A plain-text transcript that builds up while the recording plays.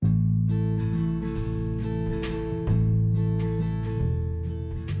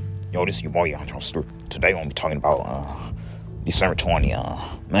Yo, this is your boy, Yandro Stewart. Today, I'm going to be talking about December 20,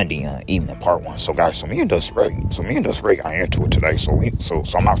 Monday evening, part 1. So, guys, me and Desiree got into it today. So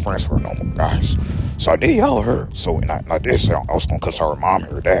I'm not friends with her no more, guys. So, I did yell at her. So, and I did say I was going to cuss her mom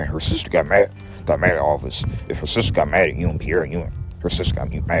and her dad. Her sister got mad at all of us. If her sister got mad at you and Pierre, her sister got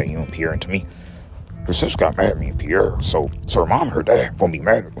mad at you and Pierre, and to me, her sister got mad at me and Pierre. So her mom and her dad gonna be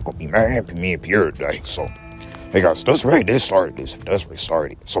mad at me and Pierre today. So, hey guys, Desiree did start this. Desiree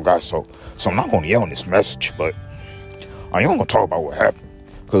started it. So guys, so I'm not gonna yell in this message, but I am gonna talk about what happened.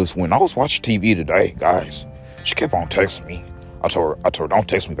 Cause when I was watching TV today, guys, she kept on texting me. I told her don't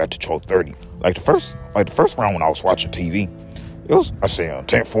text me back to 12:30. Like the first round when I was watching TV, I said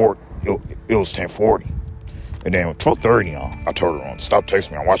 10:40. It was 10:40. And then at 12:30, I told her, stop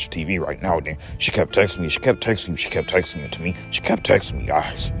texting me. I'm watching TV right now. Then she kept texting me. And to me, she kept texting me,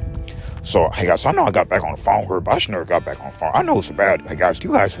 guys. So, hey, guys, I know I got back on the phone with her, but I should never got back on the phone. I know it's bad. Hey, guys,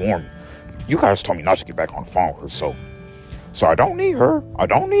 you guys warned me. You guys told me not to get back on the phone with her. So I don't need her. I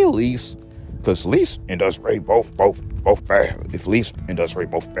don't need Elise. Because Elise and Desiree both bad. If Elise and Desiree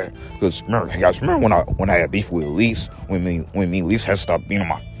both bad. Because remember, hey, guys, when I had beef with Elise, when me and Elise had stopped being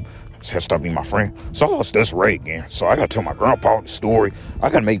my friend. So I lost Desiree again. So I gotta tell my grandpa the story. I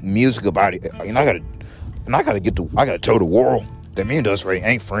gotta make music about it. And I gotta tell the world that me and Desiree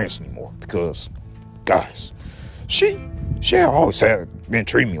ain't friends anymore. Because, guys, she always been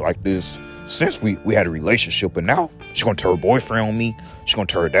treating me like this since we had a relationship. But now she's gonna tell her boyfriend on me. She's gonna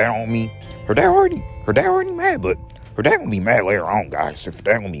tell her dad on me. Her dad already mad, but her dad gonna be mad later on, guys. If her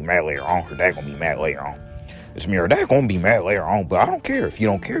dad gonna be mad later on, her dad gonna be mad later on. It's me, her dad gonna be mad later on, but I don't care. If you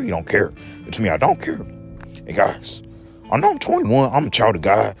don't care, you don't care. It's me, I don't care. Hey guys, I know I'm 21, I'm a child of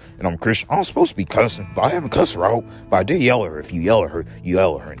God, and I'm a Christian. I'm supposed to be cussing, but I haven't cussed her out. But I did yell at her. If you yell at her, you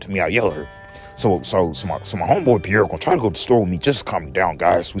yell at her. And to me, I yell at her. So my homeboy Pierre gonna try to go to the store with me just to calm me down,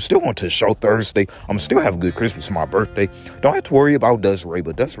 guys. We still going to the show Thursday. I'm still have a good Christmas for my birthday. Don't have to worry about Desiree,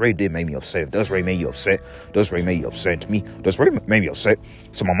 but Desiree did make me upset. If Desiree made you upset, Desiree made you upset to me. Desiree made me upset.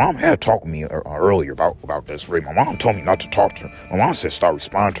 So my mom had to talk with me earlier about Desiree. My mom told me not to talk to her. My mom said stop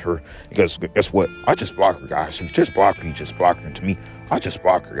responding to her. Because guess what? I just block her, guys. If you just block her, you just block her. And to me, I just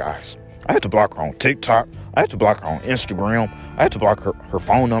block her, guys. I had to block her on TikTok. I had to block her on Instagram. I had to block her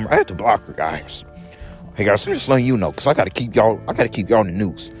phone number. I had to block her, guys. Hey guys, I'm just letting you know, because I gotta keep y'all in the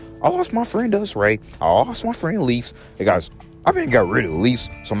news. I lost my friend Desiree. I lost my friend Elise. Hey guys, I been got rid of Elise,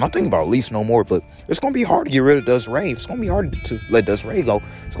 so I'm not thinking about Elise no more, but it's gonna be hard to get rid of Desiree. It's gonna be hard to let Desiree go.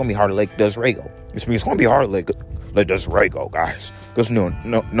 It's gonna be hard to let Desiree go. It's gonna be hard to let Desiree go, guys. Because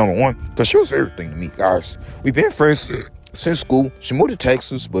number one, because she was everything to me, guys. We've been friends since school. She moved to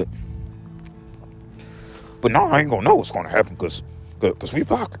Texas, but now I ain't gonna know what's gonna happen because we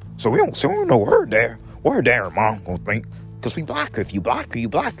block her. So we don't know her dad. What her dad and her mom gonna think? Because we block her. If you block her, you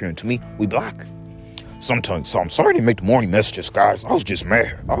block her. And to me, we block her. Sometimes. So I'm sorry to make the morning messages, guys. I was just mad.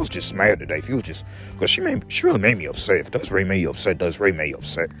 Today. If you was just, because she really made me upset. If Desiree made you upset, Desiree made you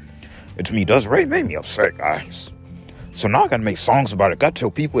upset. And to me, Desiree made me upset, guys. So now I gotta make songs about it. Gotta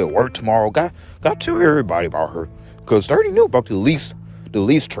tell people at work tomorrow. Gotta tell everybody about her. Because they already knew about the lease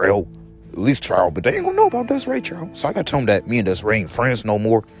trial, but they ain't gonna know about Desiree trial. So I gotta tell them that me and Desiree ain't friends no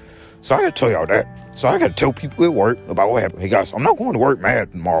more. So I gotta tell y'all that. So I gotta tell people at work about what happened. Hey guys, I'm not going to work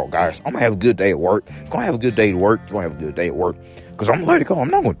mad tomorrow, guys. I'm gonna have a good day at work. You're gonna have a good day at work. You're gonna have a good day at work. Because I'm gonna let it go. I'm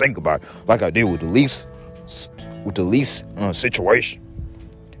not gonna think about it like I did with the lease situation.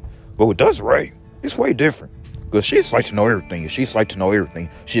 But with Desiree, it's way different. Because she just likes to know everything. She just likes to know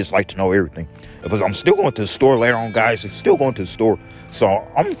everything. Because I'm still going to the store later on, guys. I'm still going to the store. So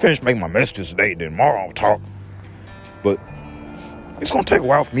I'm gonna finish making my messages today. Then tomorrow I'll talk. But it's going to take a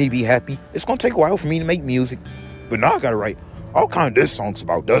while for me to be happy. It's going to take a while for me to make music. But now I got to write all kind of diss songs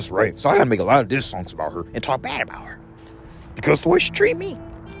about Desiree. So I got to make a lot of diss songs about her and talk bad about her. Because the way she treated me,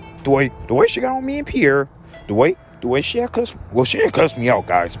 the way she got on me and Pierre, the way she had cussed, well, she didn't cuss me out,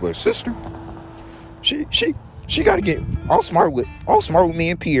 guys, but her sister, she got to get all smart with me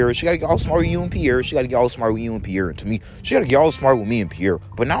and Pierre. She got to get all smart with you and Pierre. She got to get all smart with you and Pierre. And to me, she got to get all smart with me and Pierre.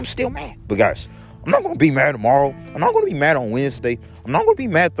 But now I'm still mad. But guys, I'm not going to be mad tomorrow. I'm not going to be mad on Wednesday. I'm not going to be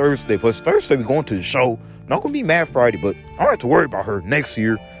mad Thursday. Plus Thursday we're going to the show. I'm not going to be mad Friday, but I don't have to worry about her next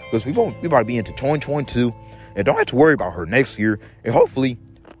year because we about to be into 2022 and don't have to worry about her next year. And hopefully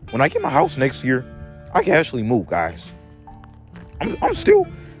when I get my house next year, I can actually move, guys. I'm still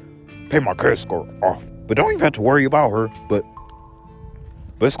paying my credit score off, but don't even have to worry about her. But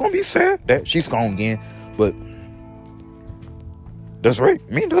it's going to be sad that she's gone again, but Desiree,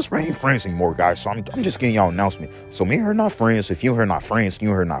 me and Desiree ain't friends anymore, guys. So I'm just getting y'all an announcement. So me and her not friends. If you and her not friends, you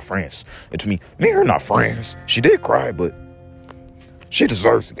and her not friends. And to me and her not friends. She did cry, but She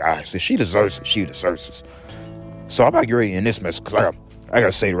deserves it, guys. If she deserves it, she deserves it. So I'm about to get ready in this mess because I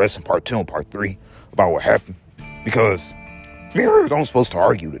gotta say the rest in part 2 and part 3 about what happened. Because me and her don't supposed to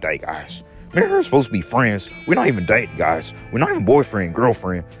argue today, guys. Me and her are supposed to be friends. We're not even dating, guys. We're not even boyfriend,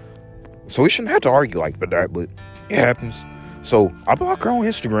 girlfriend. So we shouldn't have to argue like that, but it happens. So I block her on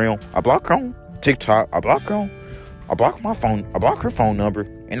Instagram. I block her on TikTok. I block my phone. I block her phone number.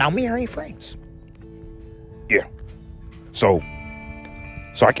 And now me and her ain't friends. Yeah. So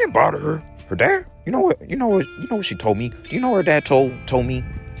I can't bother her. Her dad, you know what she told me? Do you know what her dad told me?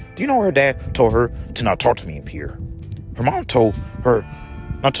 Do you know what her dad told her to not talk to me in here? Her mom told her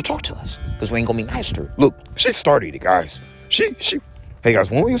not to talk to us because we ain't gonna be nice to her. Look, she started it, guys. Hey guys,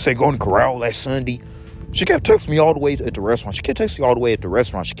 when we say going to Corral last Sunday, she kept texting me all the way at the restaurant. She kept texting me all the way at the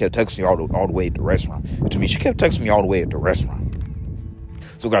restaurant. She kept texting me all the way at the restaurant. And to me, she kept texting me all the way at the restaurant.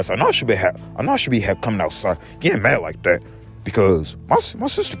 So guys, I know I should be coming outside getting mad like that. Because my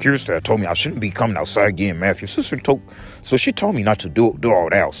sister Kirsten told me I shouldn't be coming outside getting mad. So she told me not to do all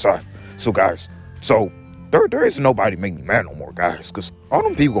that outside. So guys, there isn't nobody make me mad no more, guys. Because all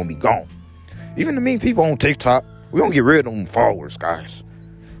them people gonna be gone. Even the mean people on TikTok, we gonna get rid of them followers, guys.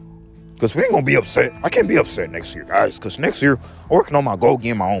 Because we ain't gonna be upset. I can't be upset next year, guys. Because next year, I'm working on my goal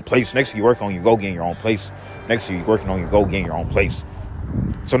getting my own place. Next year, you're working on your goal getting your own place. Next year, you're working on your goal getting your own place.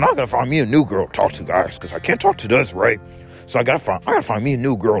 So now I gotta find me a new girl to talk to, guys. Because I can't talk to this, right? So I gotta find me a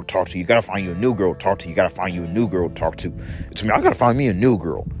new girl to talk to. You gotta find you a new girl to talk to. You gotta find you a new girl to talk to. To me, I gotta find me a new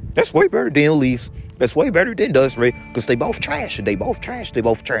girl. That's way better than Elise. That's way better than Desiree. Because they both trash. They both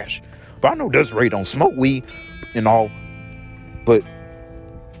trash. But I know Desiree don't smoke weed and all. But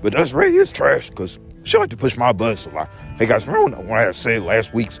Desiree is trash because she like to push my buttons a lot. Hey guys, remember when I said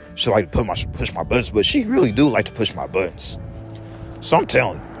last week she like to push my buttons? But she really do like to push my buttons. So I'm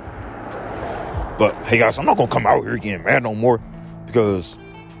telling you. But hey guys, I'm not gonna come out here getting mad no more because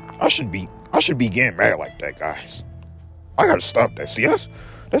I should be getting mad like that, guys. I gotta stop that. See,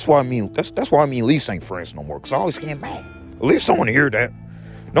 that's why I mean Elise ain't friends no more, because I always get mad. Elise don't want to hear that.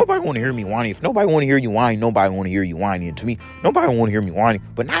 Nobody want to hear me whining. If nobody want to hear you whining, nobody want to hear you whining. And to me, nobody want to hear me whining.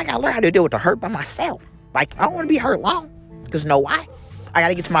 But now I gotta learn how to deal with the hurt by myself. Like, I don't want to be hurt long. Because you know why? I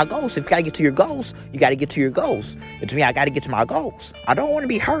gotta get to my goals. If you gotta get to your goals, you gotta get to your goals. And to me, I gotta get to my goals. I don't want to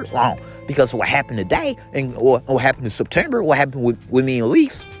be hurt long. Because what happened today, and what happened in September, what happened with me and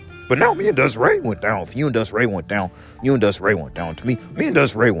Elise. But now me and Desiree went down. If you and Desiree went down, you and Desiree went down. To me and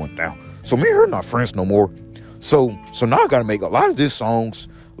Desiree went down. So me and her are not friends no more. So now I gotta make a lot of these songs,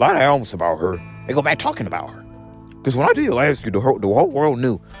 a lot of albums about her, and go back talking about her. Because when I did it last year, the whole world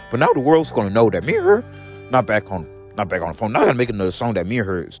knew. But now the world's gonna know that me and her not back on the phone. Now I gotta make another song that me and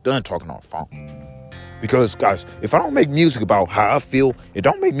her is done talking on the phone. Because guys, if I don't make music about how I feel, and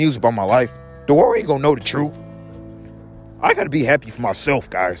don't make music about my life, the world ain't gonna know the truth. I gotta be happy for myself,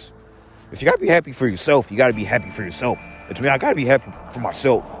 guys. If you gotta be happy for yourself, you gotta be happy for yourself. And to me, I gotta be happy for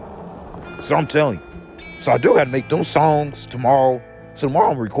myself. So I'm telling you. So I do gotta make those songs tomorrow. So tomorrow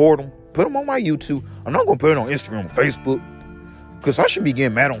I'm gonna record them, put them on my YouTube. I'm not gonna put it on Instagram and Facebook, because I shouldn't be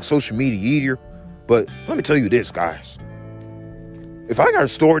getting mad on social media either. But let me tell you this, guys. If I got a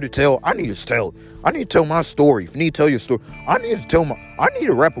story to tell, I need to tell it. I need to tell my story. If you need to tell your story, I need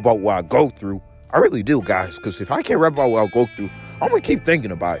to rap about what I go through. I really do, guys. Because if I can't rap about what I go through, I'm going to keep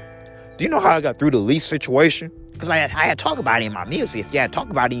thinking about it. Do you know how I got through the lease situation? Because I had to talk about it in my music. If you had to talk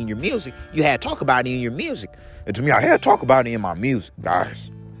about it in your music, you had to talk about it in your music. And to me, I had to talk about it in my music,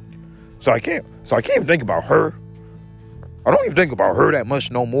 guys. So I can't even think about her. I don't even think about her that much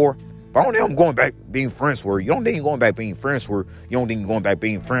no more. But I don't think I'm going back being friends with her. You don't think you're going back being friends with her. You don't think you're going back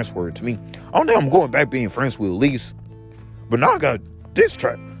being friends with her. To me, I don't think I'm going back being friends with Elise. But now I got this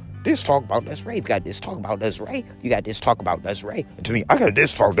track. This talk about Desiree. You got this talk about Desiree. You got this talk about Desiree. And to me, I got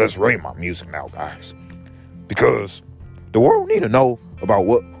this talk Desiree in my music now, guys. Because the world need to know about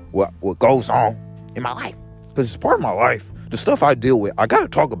what goes on in my life. Because it's part of my life. The stuff I deal with, I got to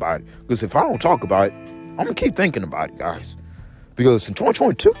talk about it. Because if I don't talk about it, I'm going to keep thinking about it, guys. Because in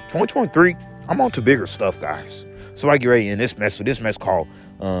 2022, 2023, I'm on to bigger stuff, guys. So I get ready in this mess. So this mess called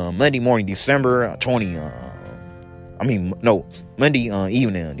Monday morning, December Monday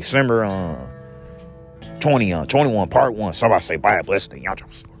evening, December 21, part 1. Somebody say, bye, bless the y'all.